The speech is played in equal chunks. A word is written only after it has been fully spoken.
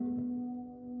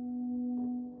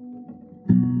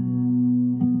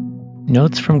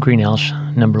Notes from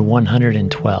Greenelsh, number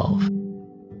 112.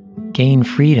 Gain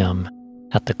freedom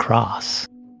at the cross.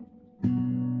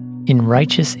 In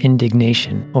righteous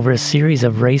indignation over a series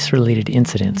of race-related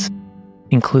incidents,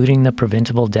 including the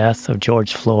preventable death of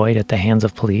George Floyd at the hands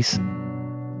of police,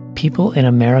 people in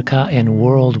America and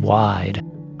worldwide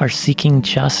are seeking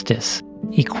justice,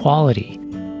 equality,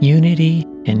 unity,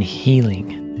 and healing.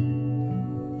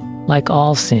 Like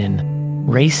all sin,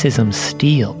 racism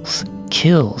steals,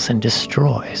 kills, and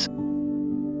destroys.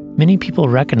 Many people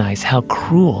recognize how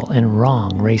cruel and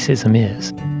wrong racism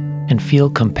is and feel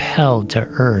compelled to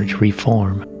urge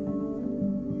reform.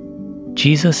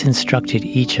 Jesus instructed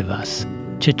each of us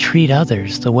to treat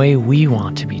others the way we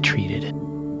want to be treated.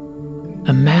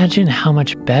 Imagine how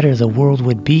much better the world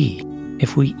would be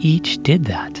if we each did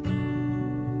that.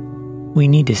 We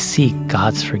need to seek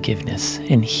God's forgiveness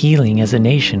and healing as a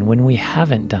nation when we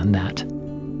haven't done that.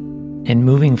 And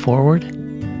moving forward,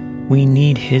 we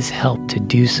need His help to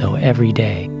do so every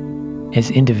day, as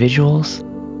individuals,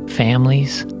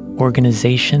 families,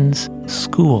 organizations,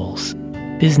 schools,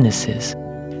 businesses,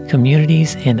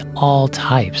 communities, and all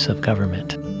types of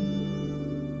government.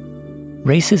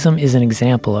 Racism is an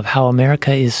example of how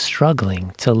America is struggling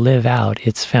to live out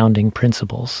its founding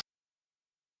principles.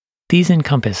 These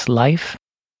encompass life,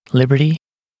 liberty,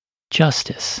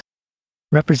 justice,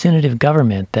 representative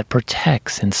government that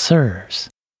protects and serves,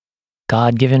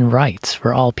 God-given rights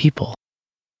for all people,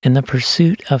 and the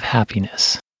pursuit of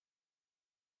happiness.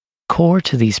 Core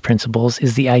to these principles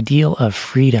is the ideal of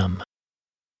freedom.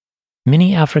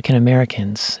 Many African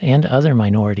Americans and other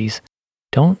minorities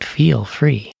don't feel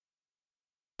free.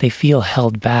 They feel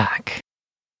held back,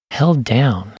 held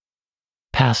down,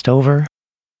 passed over,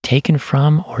 taken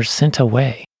from, or sent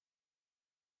away.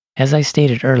 As I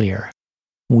stated earlier,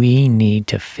 we need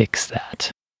to fix that.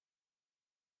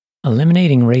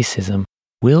 Eliminating racism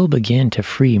will begin to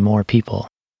free more people.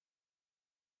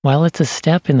 While it's a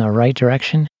step in the right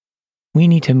direction, we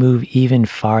need to move even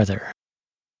farther.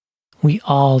 We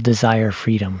all desire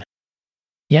freedom,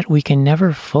 yet we can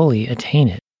never fully attain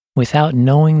it without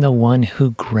knowing the one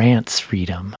who grants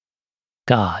freedom,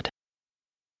 God.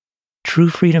 True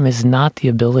freedom is not the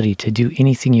ability to do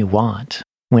anything you want,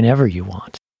 whenever you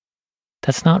want.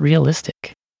 That's not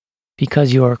realistic,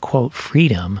 because your, quote,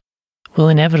 freedom will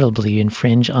inevitably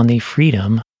infringe on the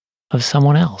freedom of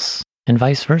someone else, and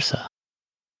vice versa.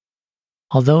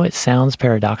 Although it sounds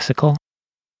paradoxical,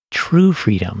 true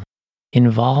freedom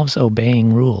involves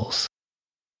obeying rules.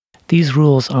 These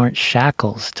rules aren't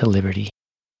shackles to liberty.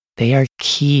 They are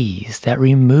keys that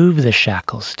remove the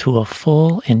shackles to a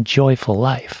full and joyful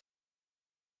life.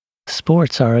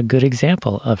 Sports are a good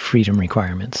example of freedom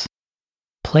requirements.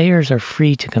 Players are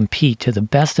free to compete to the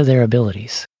best of their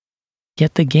abilities.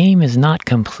 Yet the game is not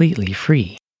completely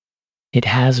free. It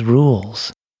has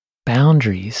rules,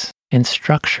 boundaries, and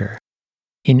structure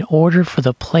in order for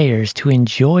the players to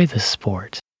enjoy the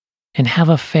sport and have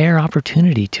a fair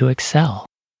opportunity to excel.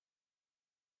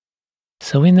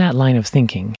 So in that line of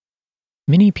thinking,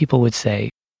 many people would say,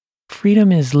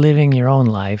 freedom is living your own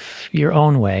life, your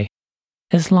own way,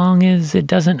 as long as it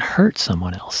doesn't hurt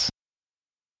someone else.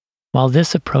 While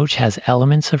this approach has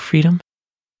elements of freedom,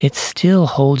 it still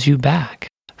holds you back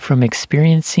from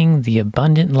experiencing the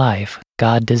abundant life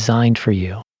God designed for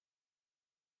you.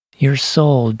 Your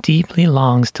soul deeply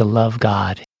longs to love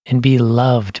God and be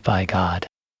loved by God,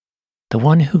 the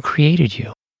one who created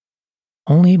you.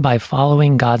 Only by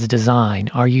following God's design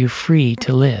are you free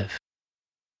to live.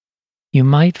 You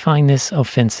might find this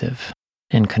offensive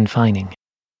and confining,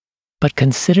 but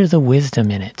consider the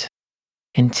wisdom in it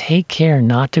and take care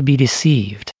not to be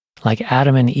deceived like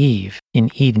Adam and Eve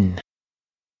in Eden.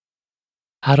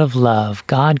 Out of love,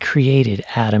 God created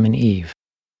Adam and Eve,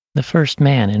 the first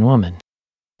man and woman,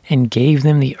 and gave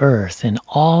them the earth and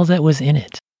all that was in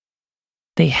it.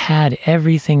 They had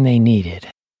everything they needed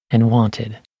and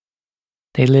wanted.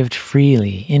 They lived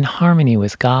freely in harmony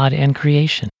with God and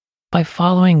creation by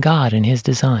following God and His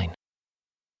design.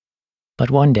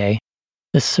 But one day,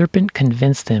 the serpent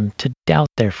convinced them to doubt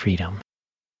their freedom.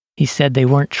 He said they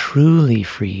weren't truly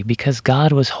free because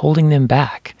God was holding them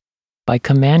back by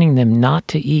commanding them not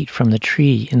to eat from the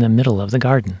tree in the middle of the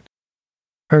garden.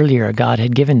 Earlier, God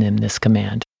had given them this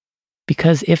command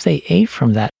because if they ate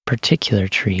from that particular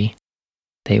tree,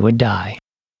 they would die.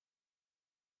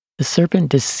 The serpent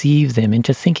deceived them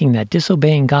into thinking that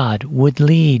disobeying God would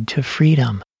lead to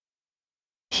freedom.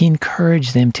 He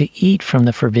encouraged them to eat from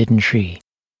the forbidden tree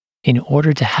in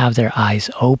order to have their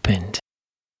eyes opened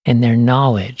and their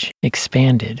knowledge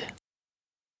expanded.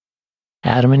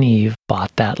 Adam and Eve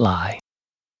bought that lie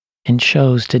and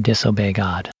chose to disobey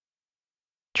God.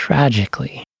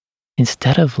 Tragically,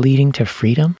 instead of leading to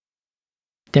freedom,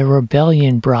 their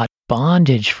rebellion brought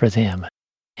bondage for them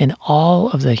and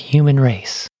all of the human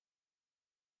race.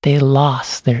 They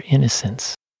lost their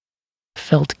innocence,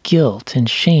 felt guilt and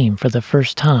shame for the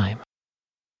first time,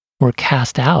 were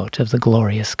cast out of the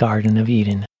glorious Garden of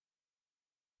Eden,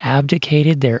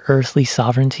 abdicated their earthly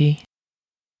sovereignty,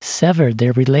 severed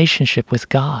their relationship with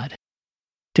God,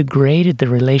 degraded the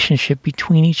relationship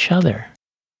between each other,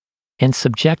 and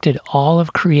subjected all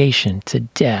of creation to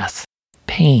death,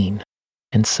 pain,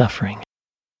 and suffering.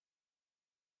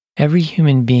 Every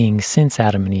human being since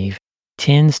Adam and Eve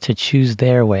tends to choose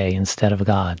their way instead of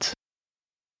God's.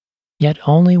 Yet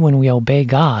only when we obey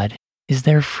God is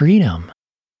there freedom.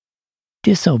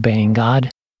 Disobeying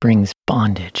God brings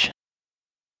bondage.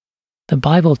 The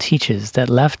Bible teaches that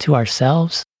left to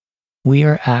ourselves, we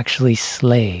are actually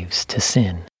slaves to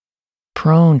sin,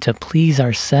 prone to please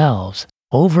ourselves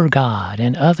over God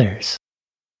and others.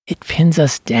 It pins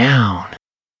us down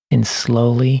and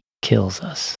slowly kills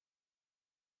us.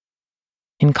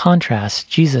 In contrast,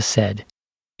 Jesus said,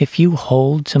 "If you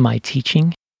hold to my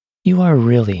teaching, you are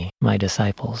really my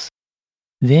disciples.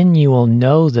 Then you will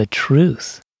know the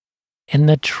truth, and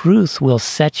the truth will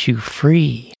set you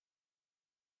free."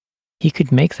 He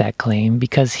could make that claim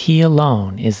because he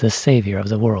alone is the Savior of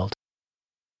the world.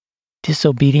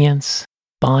 Disobedience,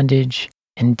 bondage,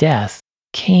 and death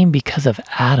came because of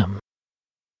Adam.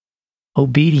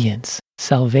 Obedience,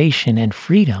 salvation, and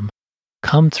freedom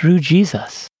come through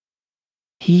Jesus.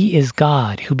 He is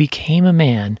God who became a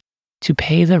man to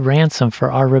pay the ransom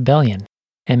for our rebellion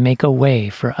and make a way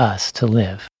for us to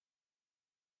live.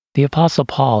 The Apostle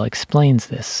Paul explains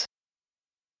this.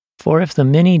 For if the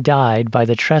many died by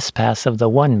the trespass of the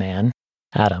one man,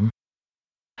 Adam,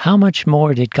 how much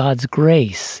more did God's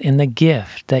grace and the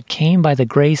gift that came by the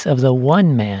grace of the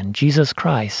one man, Jesus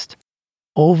Christ,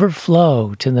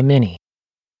 overflow to the many?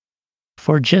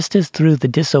 For just as through the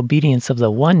disobedience of the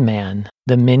one man,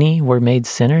 the many were made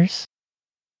sinners,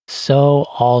 so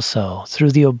also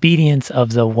through the obedience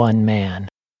of the one man,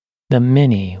 the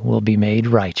many will be made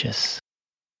righteous.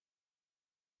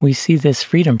 We see this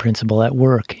freedom principle at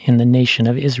work in the nation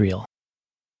of Israel.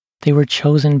 They were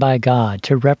chosen by God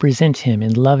to represent Him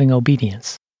in loving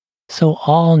obedience, so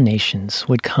all nations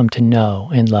would come to know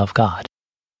and love God.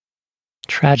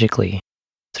 Tragically,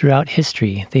 throughout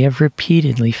history, they have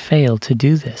repeatedly failed to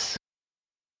do this.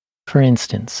 For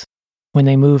instance, when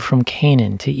they moved from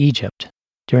Canaan to Egypt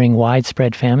during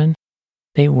widespread famine,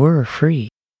 they were free.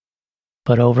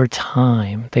 But over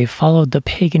time, they followed the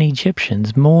pagan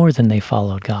Egyptians more than they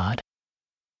followed God.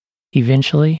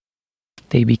 Eventually,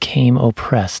 they became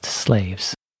oppressed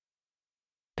slaves.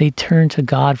 They turned to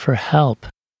God for help,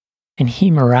 and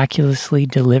He miraculously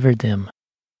delivered them.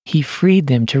 He freed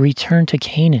them to return to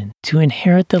Canaan to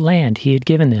inherit the land He had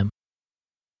given them.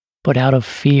 But out of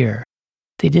fear,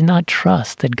 they did not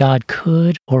trust that God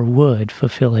could or would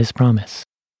fulfill His promise.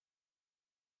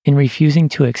 In refusing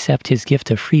to accept His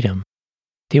gift of freedom,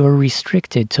 they were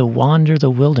restricted to wander the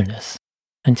wilderness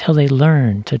until they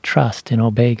learned to trust and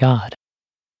obey God.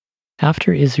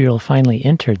 After Israel finally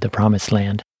entered the Promised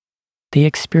Land, they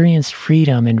experienced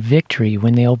freedom and victory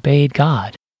when they obeyed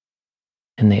God,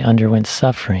 and they underwent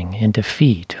suffering and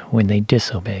defeat when they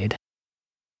disobeyed.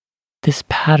 This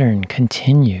pattern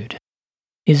continued.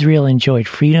 Israel enjoyed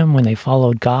freedom when they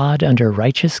followed God under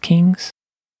righteous kings,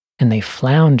 and they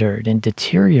floundered and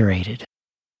deteriorated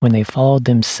when they followed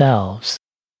themselves,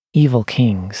 evil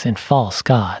kings, and false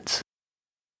gods.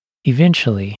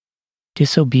 Eventually,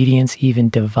 disobedience even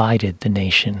divided the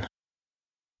nation.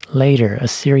 Later,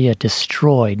 Assyria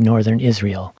destroyed northern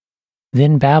Israel.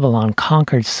 Then Babylon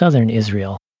conquered southern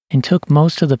Israel and took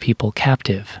most of the people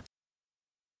captive.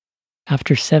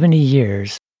 After 70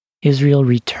 years, Israel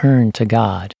returned to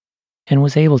God and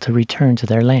was able to return to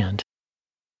their land.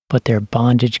 But their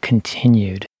bondage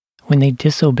continued when they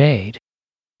disobeyed,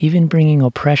 even bringing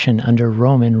oppression under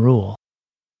Roman rule.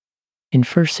 In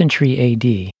 1st century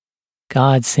AD,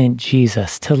 God sent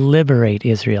Jesus to liberate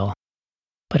Israel,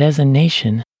 but as a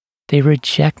nation, they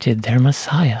rejected their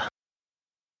Messiah.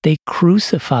 They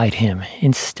crucified Him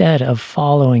instead of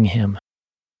following Him.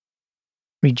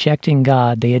 Rejecting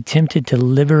God, they attempted to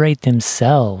liberate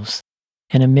themselves,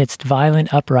 and amidst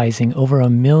violent uprising, over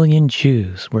 1 million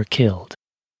Jews were killed.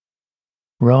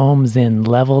 Rome then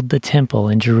leveled the temple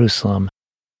in Jerusalem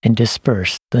and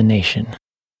dispersed the nation.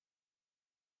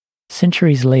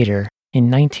 Centuries later, in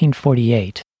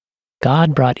 1948,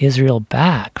 God brought Israel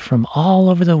back from all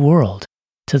over the world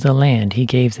to the land He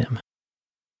gave them.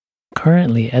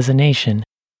 Currently, as a nation,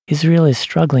 Israel is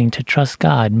struggling to trust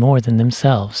God more than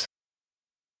themselves.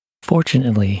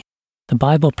 Fortunately, The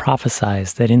Bible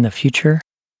prophesies that in the future,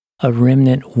 a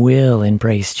remnant will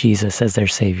embrace Jesus as their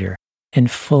Savior and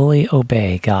fully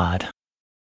obey God.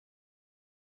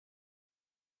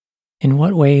 In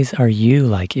what ways are you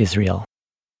like Israel?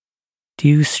 Do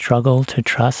you struggle to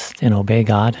trust and obey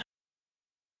God?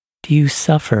 Do you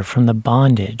suffer from the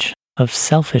bondage of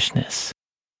selfishness,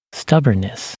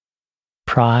 stubbornness,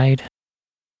 pride,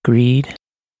 greed,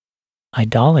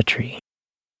 idolatry,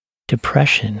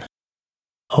 depression,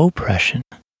 oppression,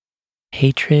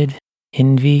 hatred,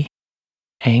 envy,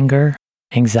 anger,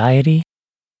 anxiety,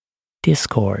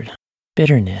 discord,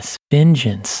 bitterness,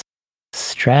 vengeance,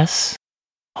 stress,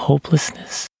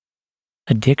 hopelessness,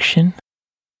 addiction,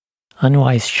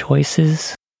 unwise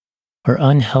choices, or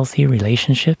unhealthy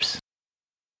relationships?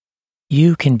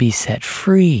 You can be set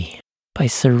free by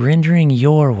surrendering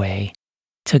your way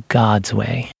to God's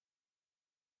way.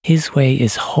 His way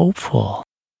is hopeful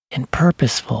and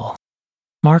purposeful,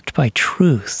 marked by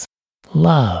truth,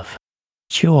 love,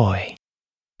 joy,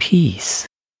 peace,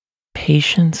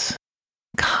 patience,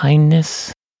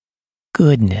 kindness,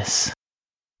 goodness,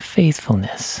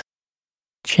 faithfulness,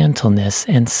 gentleness,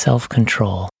 and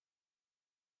self-control.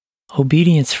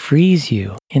 Obedience frees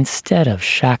you instead of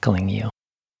shackling you.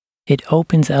 It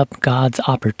opens up God's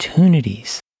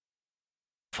opportunities.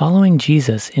 Following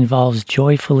Jesus involves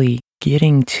joyfully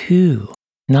getting to,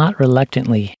 not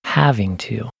reluctantly having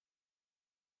to.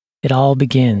 It all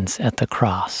begins at the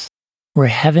cross, where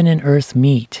heaven and earth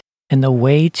meet, and the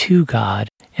way to God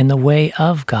and the way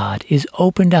of God is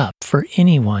opened up for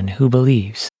anyone who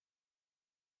believes.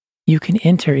 You can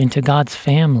enter into God's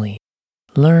family,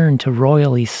 learn to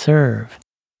royally serve,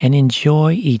 and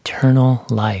enjoy eternal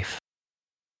life.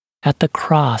 At the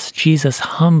cross, Jesus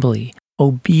humbly,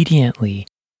 obediently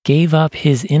gave up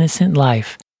his innocent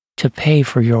life to pay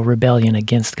for your rebellion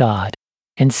against God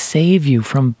and save you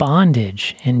from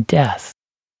bondage and death.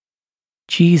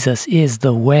 Jesus is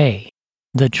the way,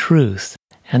 the truth,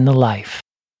 and the life.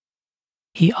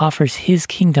 He offers his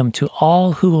kingdom to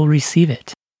all who will receive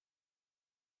it.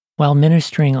 While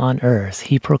ministering on earth,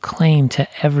 he proclaimed to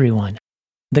everyone,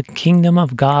 "The kingdom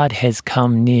of God has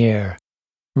come near.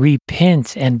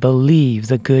 Repent and believe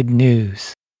the good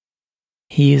news."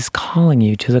 He is calling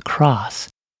you to the cross,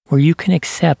 where you can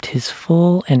accept his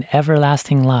full and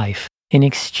everlasting life in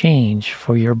exchange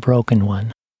for your broken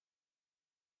one.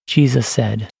 Jesus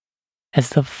said, "As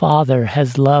the Father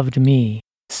has loved me,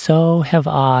 so have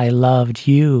I loved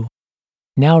you.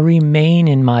 Now remain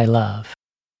in my love.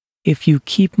 If you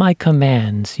keep my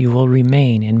commands, you will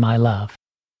remain in my love,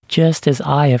 just as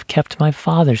I have kept my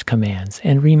Father's commands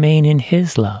and remain in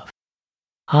his love.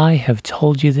 I have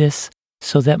told you this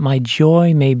so that my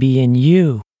joy may be in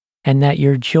you and that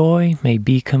your joy may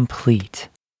be complete."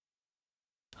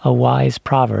 A wise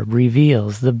proverb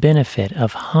reveals the benefit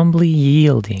of humbly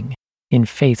yielding in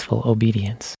faithful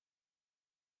obedience.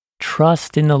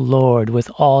 Trust in the Lord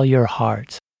with all your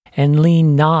heart and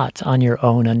lean not on your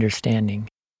own understanding.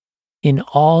 In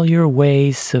all your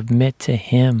ways submit to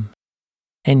him,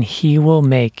 and he will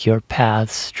make your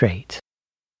paths straight.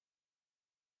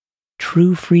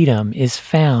 True freedom is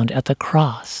found at the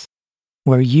cross,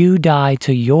 where you die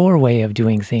to your way of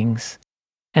doing things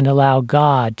and allow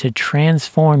God to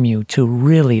transform you to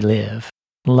really live,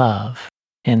 love,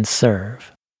 and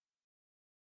serve.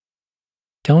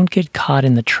 Don't get caught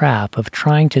in the trap of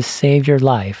trying to save your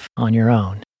life on your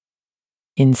own.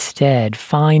 Instead,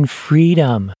 find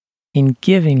freedom in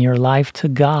giving your life to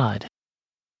God.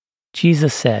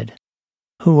 Jesus said,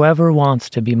 "Whoever wants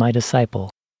to be my disciple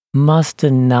must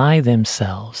deny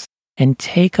themselves and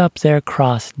take up their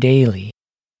cross daily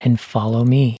and follow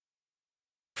me.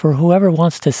 For whoever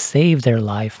wants to save their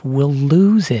life will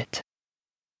lose it,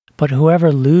 but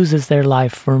whoever loses their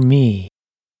life for me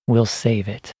will save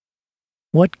it.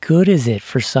 What good is it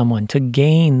for someone to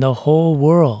gain the whole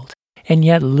world and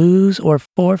yet lose or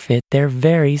forfeit their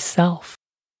very self?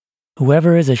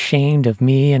 Whoever is ashamed of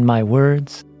me and my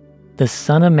words, the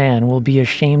Son of Man will be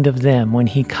ashamed of them when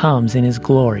he comes in his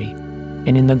glory,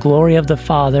 and in the glory of the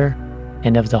Father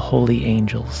and of the holy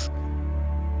angels."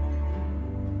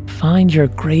 Find your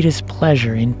greatest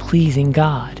pleasure in pleasing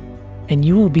God, and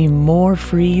you will be more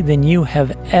free than you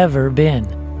have ever been.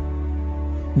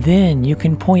 Then you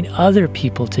can point other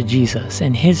people to Jesus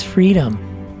and his freedom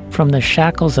from the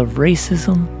shackles of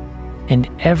racism and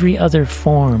every other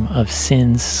form of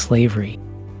sin's slavery.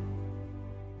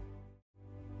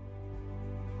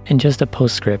 And just a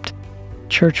postscript,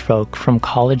 church folk from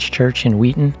College Church in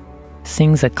Wheaton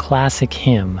sings a classic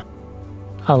hymn,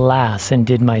 "Alas, and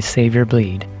Did My Savior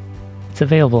Bleed?" It's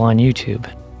available on YouTube.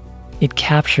 It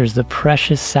captures the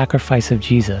precious sacrifice of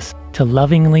Jesus to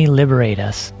lovingly liberate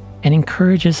us and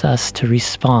encourages us to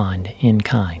respond in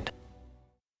kind.